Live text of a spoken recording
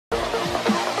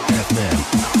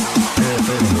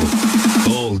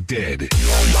dead.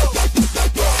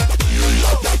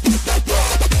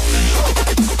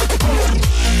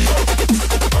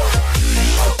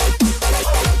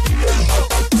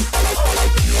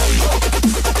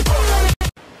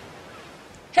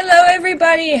 Hello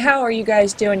everybody, how are you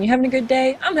guys doing? You having a good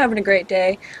day? I'm having a great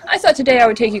day. I thought today I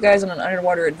would take you guys on an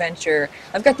underwater adventure.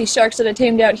 I've got these sharks that I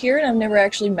tamed out here and I've never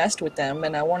actually messed with them,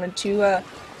 and I wanted to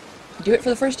do it for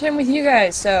the first time with you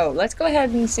guys. So let's go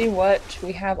ahead and see what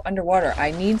we have underwater.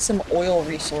 I need some oil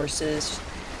resources.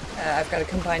 I've got to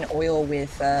combine oil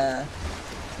with hide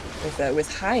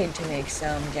to make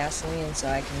some gasoline so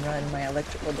I can run my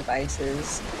electrical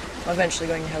devices. I'm eventually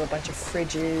going to have a bunch of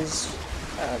fridges,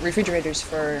 refrigerators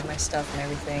for my stuff and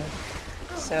everything.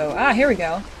 So, here we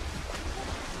go.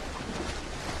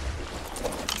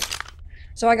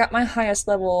 So I got my highest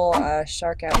level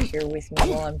shark out here with me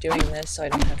while I'm doing this, so I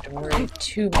don't have to worry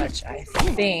too much, I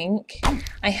think.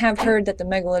 I have heard that the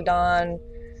Megalodon,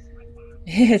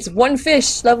 it's one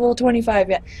fish, level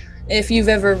 25, yeah. If you've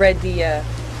ever read the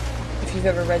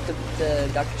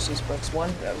Dr. Seuss books,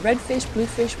 red fish, blue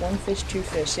fish, one fish, two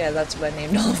fish. Yeah, that's what I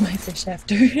named all of my fish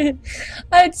after.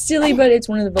 It's silly, but it's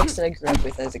one of the books that I grew up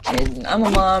with as a kid. And I'm a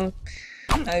mom.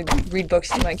 I read books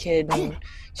to my kid, and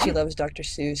she loves Dr.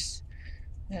 Seuss.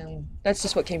 And that's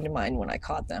just what came to mind when I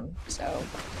caught them. So,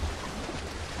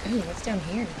 ooh, what's down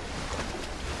here?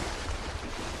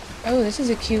 Oh, this is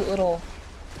a cute little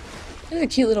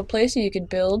place that you could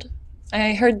build.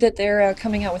 I heard that they're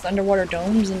coming out with underwater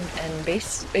domes and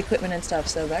base equipment and stuff,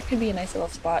 so that could be a nice little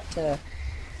spot to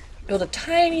build a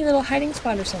tiny little hiding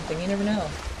spot or something. You never know.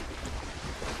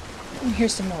 And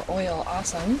here's some more oil.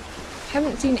 Awesome.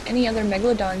 Haven't seen any other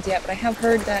Megalodons yet, but I have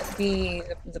heard that the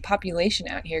population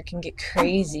out here can get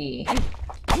crazy.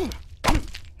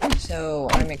 So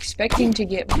I'm expecting to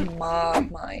get mob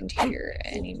mined here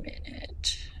any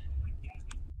minute.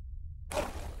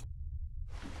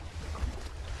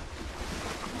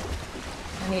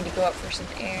 I need to go up for some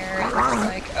air. It looks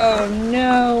like, oh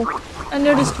no! I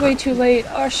noticed way too late.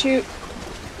 Oh shoot!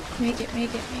 Make it,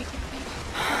 make it, make it, make it.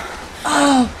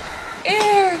 Oh!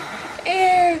 Air!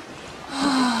 Air!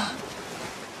 Oh.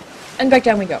 And back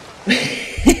down we go. Now,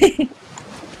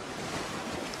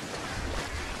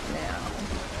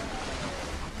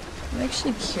 I'm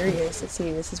actually curious. Let's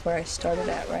see, this is where I started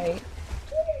at, right?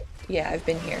 Yeah, I've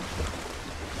been here.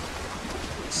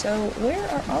 So, where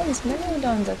are all these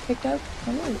Megalodons I picked up?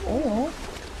 I need oil.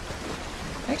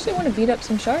 I actually want to beat up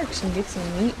some sharks and get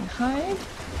some meat and hide.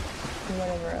 And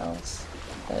whatever else.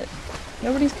 But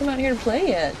nobody's come out here to play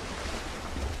yet.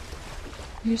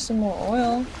 Here's some more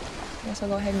oil. I guess I'll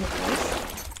go ahead and get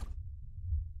this.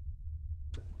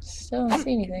 Still don't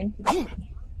see anything.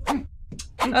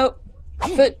 Oh!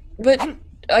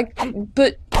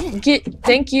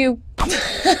 Thank you!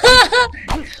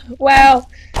 Wow!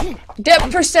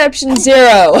 Depth perception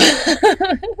 0!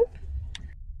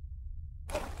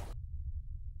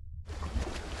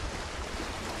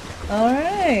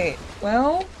 Alright,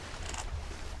 well...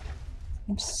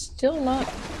 I'm still not...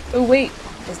 Oh wait,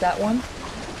 is that one?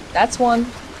 That's one!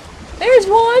 There's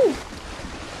one!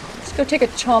 Let's go take a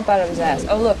chomp out of his ass.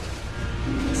 Oh look!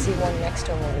 I see one next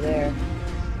to him over there.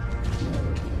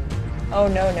 Oh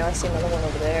no, now I see another one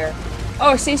over there.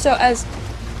 Oh, see, so as...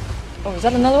 Oh, is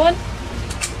that another one?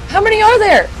 How many are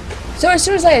there? So as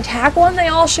soon as I attack one, they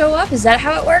all show up? Is that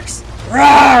how it works?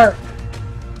 Roar!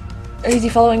 Is he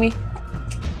following me?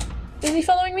 Is he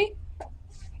following me?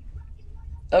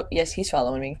 Oh, yes, he's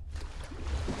following me.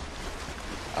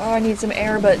 Oh, I need some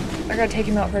air, but I gotta take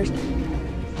him out first.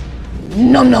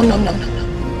 Nom nom nom nom nom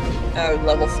nom. Oh,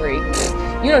 level 3.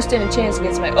 You don't stand a chance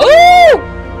against my... Oh!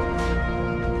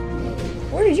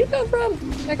 Where did you come from?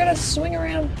 I gotta swing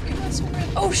around.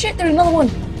 Oh shit, there's another one!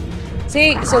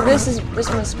 See, so this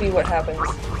must be what happens.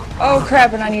 Oh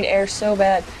crap, and I need air so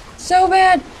bad. So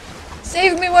bad!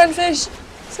 Save me, one fish!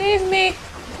 Save me!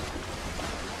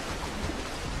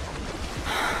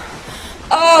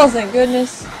 Oh, thank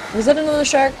goodness. Was that another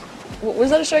shark? Was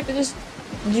that a shark that just...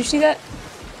 Did you see that?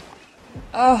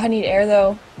 Oh, I need air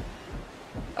though.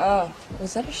 Oh,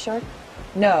 was that a shark?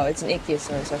 No, it's an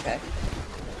ichthyosaurus, okay.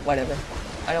 Whatever.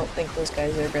 I don't think those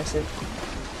guys are aggressive.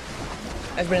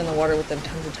 I've been in the water with them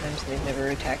tons of times and they've never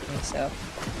attacked me, so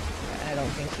I don't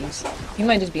think he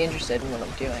might just be interested in what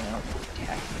I'm doing. I don't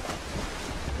attack him.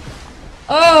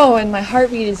 Oh, and my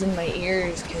heartbeat is in my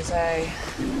ears because I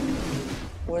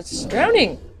was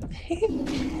drowning.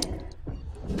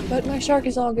 But my shark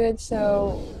is all good,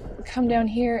 so come down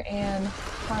here and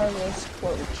harvest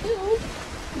what we killed.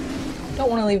 Don't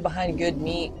want to leave behind good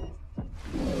meat.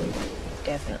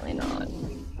 Definitely not.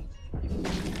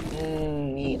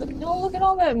 Meat. Look at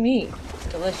all that meat. It's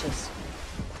delicious.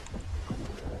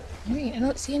 Alright, I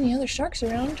don't see any other sharks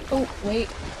around. Oh, wait.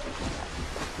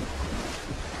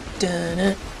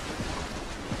 Dun-na.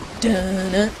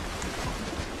 Dun-na.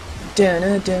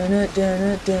 Dun-na, dun-na,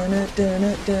 dun-na, dun-na,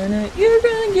 dun-na, dun-na. You're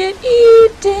gonna get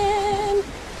eaten!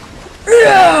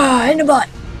 In the butt!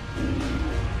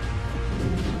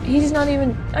 He's not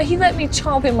even... he let me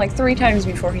chomp him like 3 times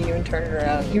before he even turned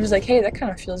around. He was like, hey, that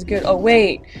kind of feels good. Oh,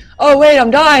 wait! Oh, wait,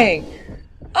 I'm dying!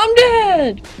 I'm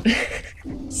dead!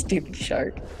 Stupid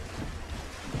shark.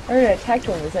 I already attacked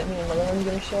one. Does that mean another one's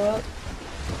gonna show up?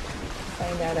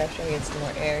 Find out after I get some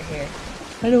more air here.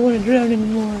 I don't want to drown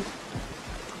anymore.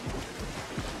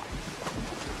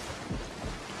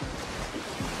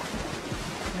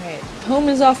 Alright, home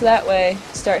is off that way.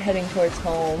 Start heading towards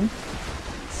home.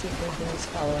 Let's see if anything's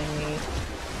following me.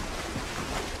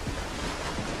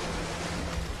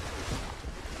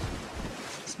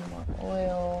 Some more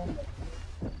oil.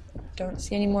 Don't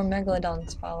see any more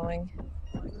Megalodons following.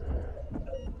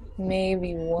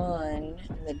 Maybe one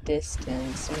in the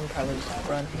distance. We can probably just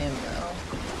outrun him though.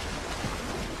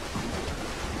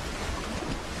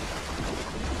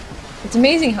 It's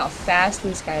amazing how fast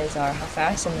these guys are, how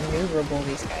fast and maneuverable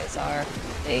these guys are.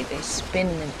 They spin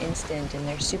in an instant and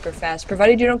they're super fast.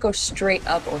 Provided you don't go straight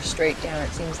up or straight down,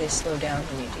 it seems they slow down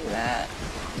when you do that.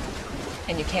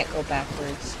 And you can't go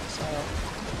backwards, so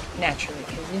naturally,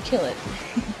 because you kill it.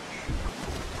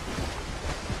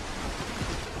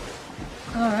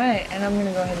 Alright, and I'm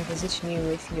gonna go ahead and position you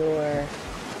with your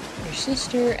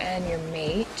sister and your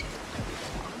mate.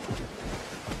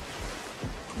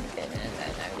 And then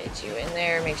I'll get you in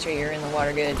there, make sure you're in the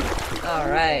water good.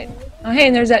 Alright. Oh hey,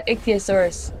 and there's that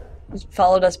ichthyosaurus. Just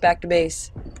followed us back to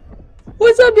base.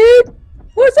 What's up, dude?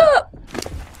 What's up?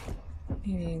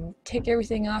 Take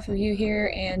everything off of you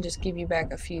here and just give you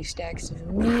back a few stacks of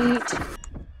meat.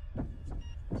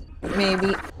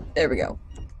 Maybe. There we go.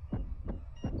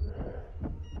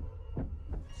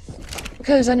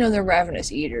 Because I know they're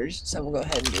ravenous eaters, so we'll go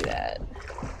ahead and do that.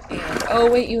 And, oh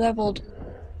wait, you leveled...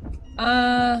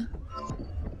 oh,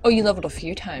 you leveled a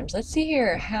few times. Let's see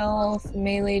here. Health,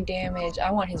 melee damage.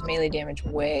 I want his melee damage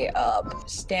way up.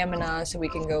 Stamina, so we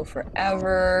can go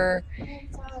forever.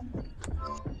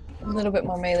 A little bit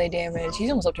more melee damage.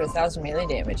 He's almost up to 1,000 melee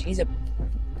damage. He's a...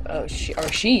 oh, she,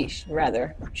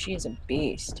 rather. She is a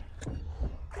beast.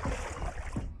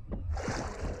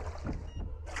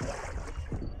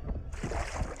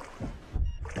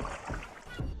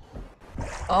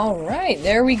 Alright,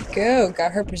 there we go.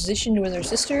 Got her positioned with her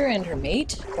sister and her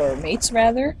mate, or mates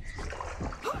rather.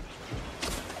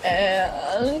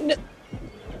 And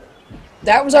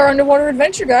that was our underwater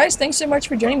adventure, guys. Thanks so much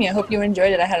for joining me. I hope you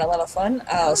enjoyed it. I had a lot of fun.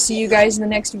 I'll see you guys in the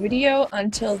next video.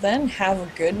 Until then, have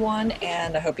a good one,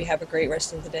 and I hope you have a great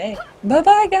rest of the day.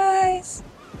 Bye-bye, guys!